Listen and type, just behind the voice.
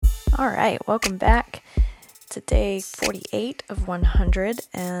All right, welcome back to day 48 of 100,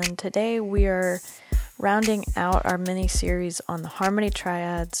 and today we are rounding out our mini-series on the harmony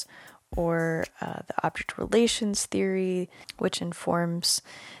triads, or the object relations theory, which informs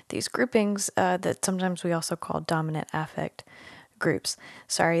these groupings that sometimes we also call dominant affect groups.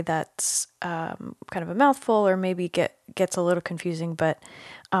 Sorry, that's kind of a mouthful, or maybe gets a little confusing, but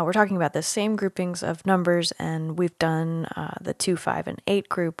we're talking about the same groupings of numbers, and we've done the 2, 5, and 8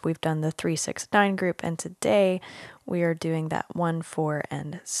 group. We've done the 3, 6, 9 group, and today we are doing that 1, 4,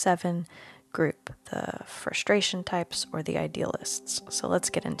 and 7 group, the frustration types or the idealists. So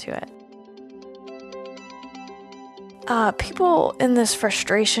let's get into it. People in this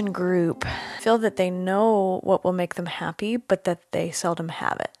frustration group feel that they know what will make them happy, but that they seldom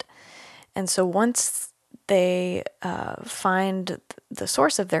have it. And so once they find the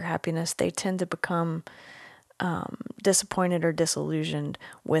source of their happiness, they tend to become disappointed or disillusioned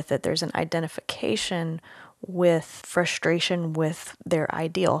with it. There's an identification with frustration with their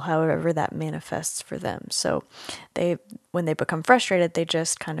ideal, however that manifests for them. So when they become frustrated, they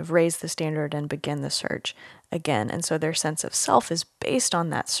just kind of raise the standard and begin the search again. And so their sense of self is based on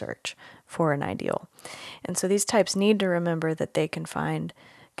that search for an ideal. And so these types need to remember that they can find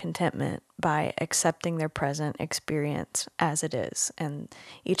contentment by accepting their present experience as it is. And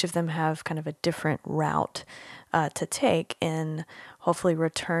each of them have kind of a different route to take in hopefully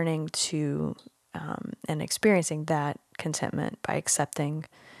returning to and experiencing that contentment by accepting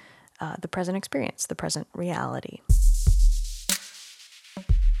the present experience, the present reality.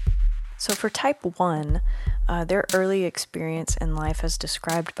 So for type 1, their early experience in life as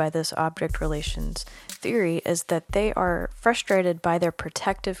described by this object relations theory is that they are frustrated by their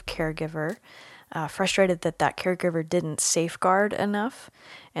protective caregiver, frustrated that caregiver didn't safeguard enough,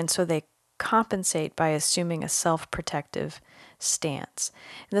 and so they compensate by assuming a self-protective stance.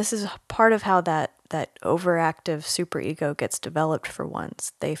 And this is part of how that overactive superego gets developed for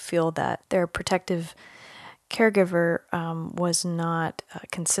ones. They feel that their protective caregiver was not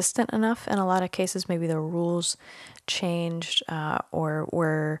consistent enough in a lot of cases. Maybe the rules changed or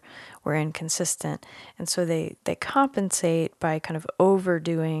were inconsistent. And so they compensate by kind of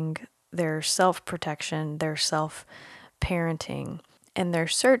overdoing their self-protection, their self-parenting. And their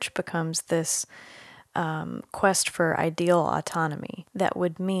search becomes this quest for ideal autonomy that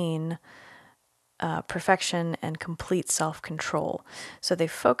would mean perfection and complete self-control. So they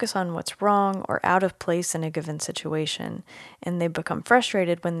focus on what's wrong or out of place in a given situation, and they become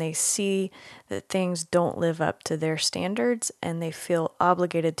frustrated when they see that things don't live up to their standards, and they feel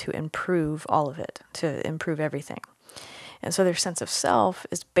obligated to improve all of it, to improve everything. And so their sense of self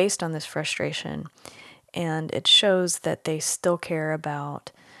is based on this frustration, and it shows that they still care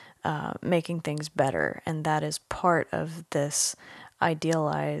about making things better, and that is part of this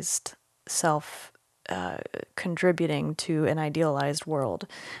idealized self contributing to an idealized world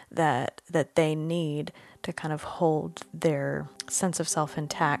that they need to kind of hold their sense of self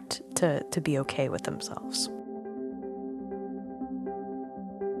intact to be okay with themselves.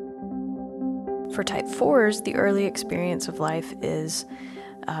 For type 4s, the early experience of life is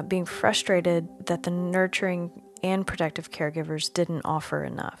being frustrated that the nurturing and protective caregivers didn't offer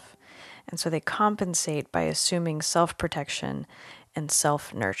enough. And so they compensate by assuming self-protection and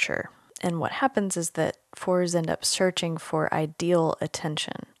self-nurture. And what happens is that 4s end up searching for ideal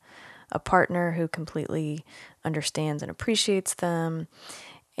attention, a partner who completely understands and appreciates them,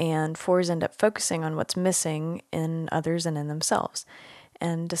 and 4s end up focusing on what's missing in others and in themselves.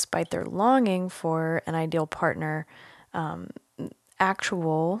 And despite their longing for an ideal partner,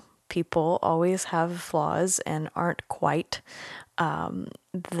 actual people always have flaws and aren't quite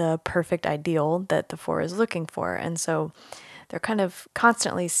the perfect ideal that the 4 is looking for. And so they're kind of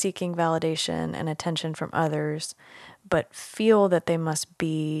constantly seeking validation and attention from others, but feel that they must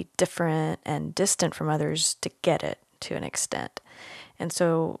be different and distant from others to get it to an extent. And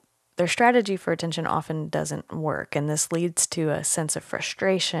so their strategy for attention often doesn't work, and this leads to a sense of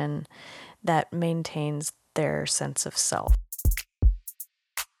frustration that maintains their sense of self.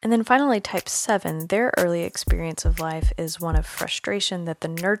 And then finally, type 7, their early experience of life is one of frustration that the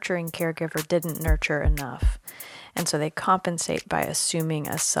nurturing caregiver didn't nurture enough. And so they compensate by assuming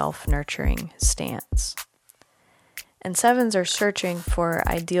a self-nurturing stance. And 7s are searching for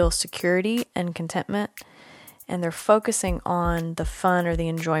ideal security and contentment, and they're focusing on the fun or the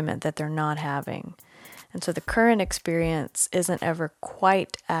enjoyment that they're not having. And so the current experience isn't ever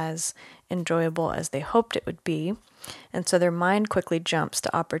quite as enjoyable as they hoped it would be. And so their mind quickly jumps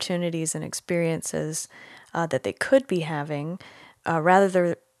to opportunities and experiences that they could be having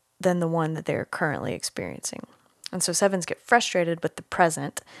rather than the one that they're currently experiencing. And so sevens get frustrated with the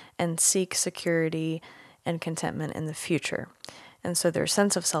present and seek security and contentment in the future. And so their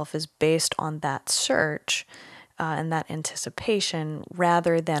sense of self is based on that search and that anticipation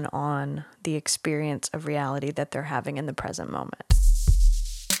rather than on the experience of reality that they're having in the present moment.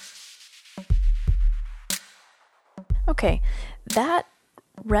 Okay, that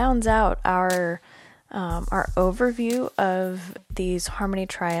rounds out our overview of these harmony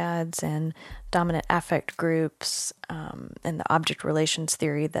triads and dominant affect groups and the object relations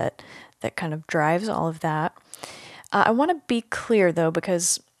theory that kind of drives all of that. I want to be clear, though,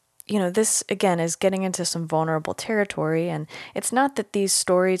 because this again is getting into some vulnerable territory, and it's not that these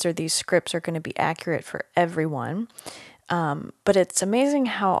stories or these scripts are going to be accurate for everyone, but it's amazing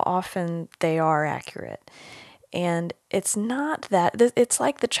how often they are accurate. And it's not that, it's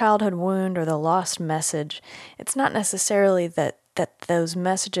like the childhood wound or the lost message. It's not necessarily that those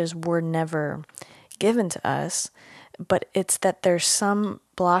messages were never given to us, but it's that there's some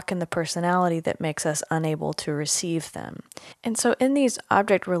block in the personality that makes us unable to receive them. And so in these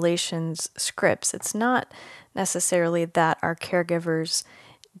object relations scripts, it's not necessarily that our caregivers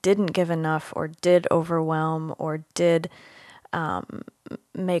didn't give enough or did overwhelm or did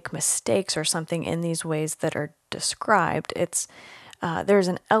make mistakes or something in these ways that are described. It's there's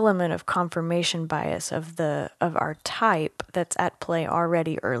an element of confirmation bias of our type that's at play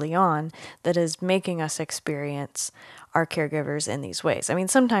already early on that is making us experience our caregivers in these ways. I mean,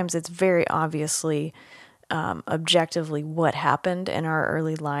 sometimes it's very obviously objectively what happened in our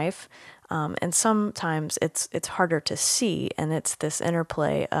early life, and sometimes it's harder to see, and it's this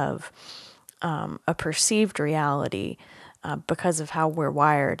interplay of a perceived reality because of how we're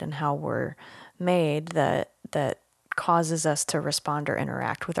wired and how we're made that causes us to respond or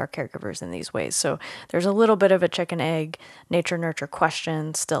interact with our caregivers in these ways. So there's a little bit of a chicken egg nature nurture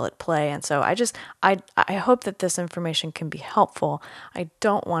question still at play. And so I hope that this information can be helpful. I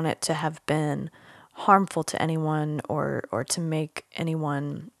don't want it to have been harmful to anyone or to make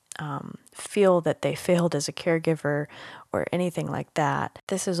anyone feel that they failed as a caregiver or anything like that.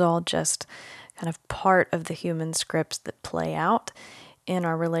 This is all just kind of part of the human scripts that play out in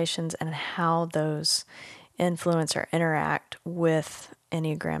our relations and how those influence or interact with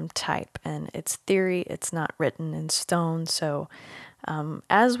Enneagram type. And it's theory, it's not written in stone. So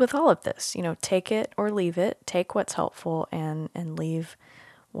as with all of this, take it or leave it, take what's helpful and leave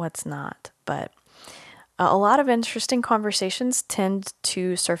what's not. But a lot of interesting conversations tend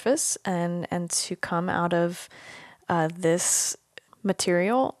to surface and to come out of this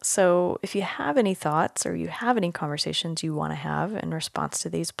material. So if you have any thoughts or you have any conversations you want to have in response to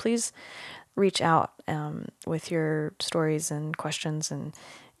these, please reach out with your stories and questions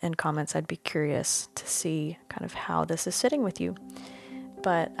and comments. I'd be curious to see kind of how this is sitting with you.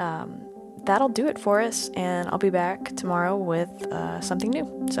 But that'll do it for us, and I'll be back tomorrow with something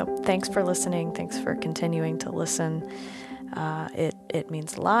new. So thanks for listening. Thanks for continuing to listen. It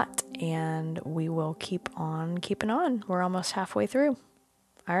means a lot, and we will keep on keeping on. We're almost halfway through.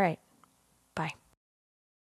 All right. Bye.